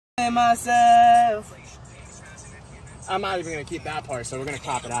blaming myself. I'm not even gonna keep that part, so we're gonna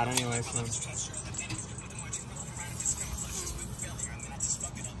crop it out anyway. So.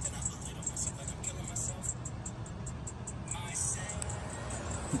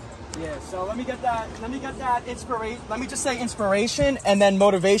 Yeah, so let me get that inspiration. Let me just say inspiration and then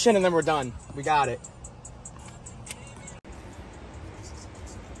motivation, and then we're done. We got it.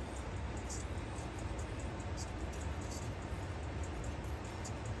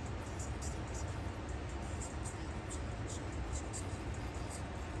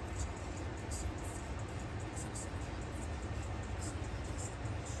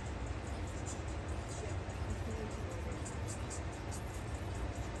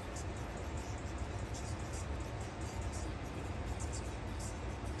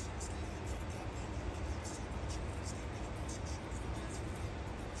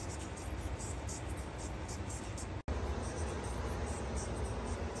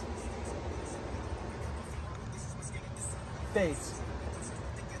 Face.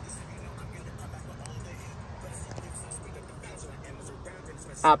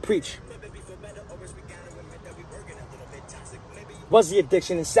 I preach. Was the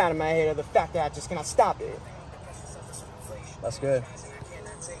addiction inside of my head or the fact that I just cannot stop it? That's good.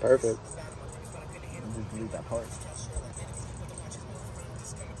 Perfect. Just delete that part.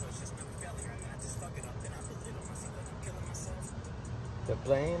 The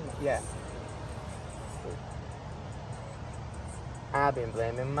blame? Yeah. I've been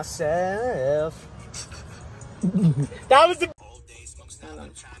blaming myself. That was the...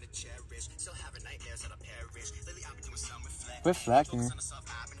 Reflecting.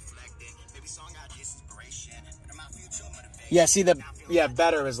 Yeah, see the... Yeah,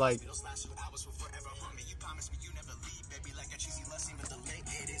 better is like...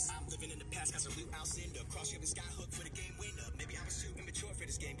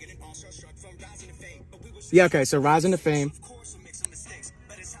 Yeah, okay, so rising to fame.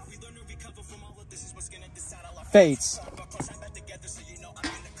 Fates.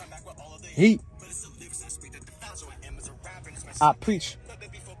 Heat. I preach.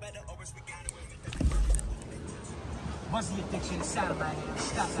 What's the addiction inside of my head?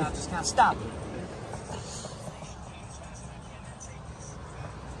 Stop it, I just can't stop it.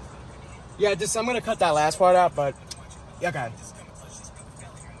 Yeah, just I'm gonna cut that last part out, but yeah, okay.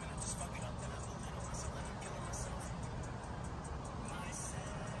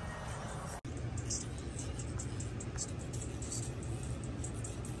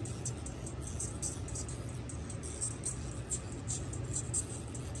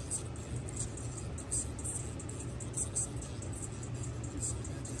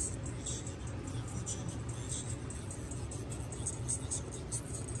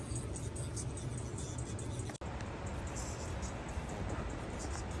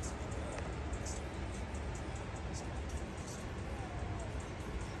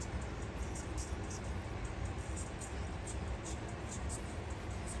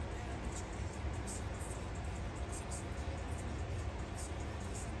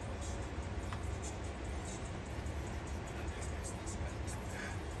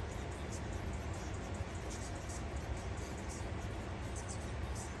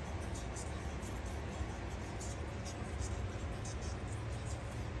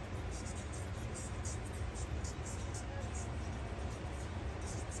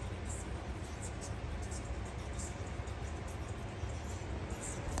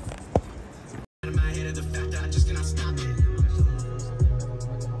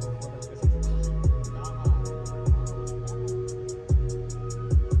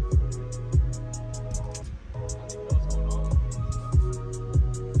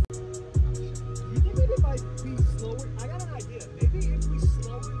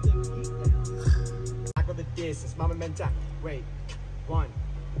 Distance, mama mental. Wait, one,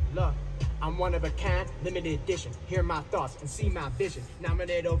 look, I'm one of a kind, limited edition. Hear my thoughts and see my vision.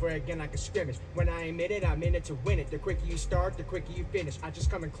 Nominate over again like a scrimmage. When I admit it, I'm in it to win it. The quicker you start, the quicker you finish. I just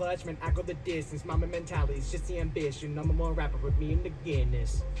come in clutch, man, I go the distance. Mama mentality is just the ambition. I'm a more rapper with me in the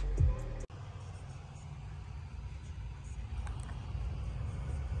Guinness.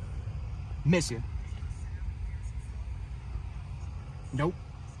 Miss you. Nope.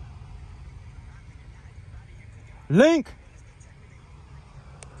 Link.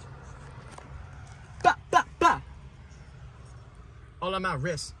 Bah, bah, bah. All on my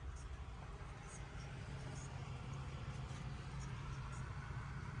wrist.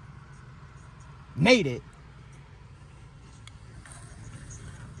 Made it.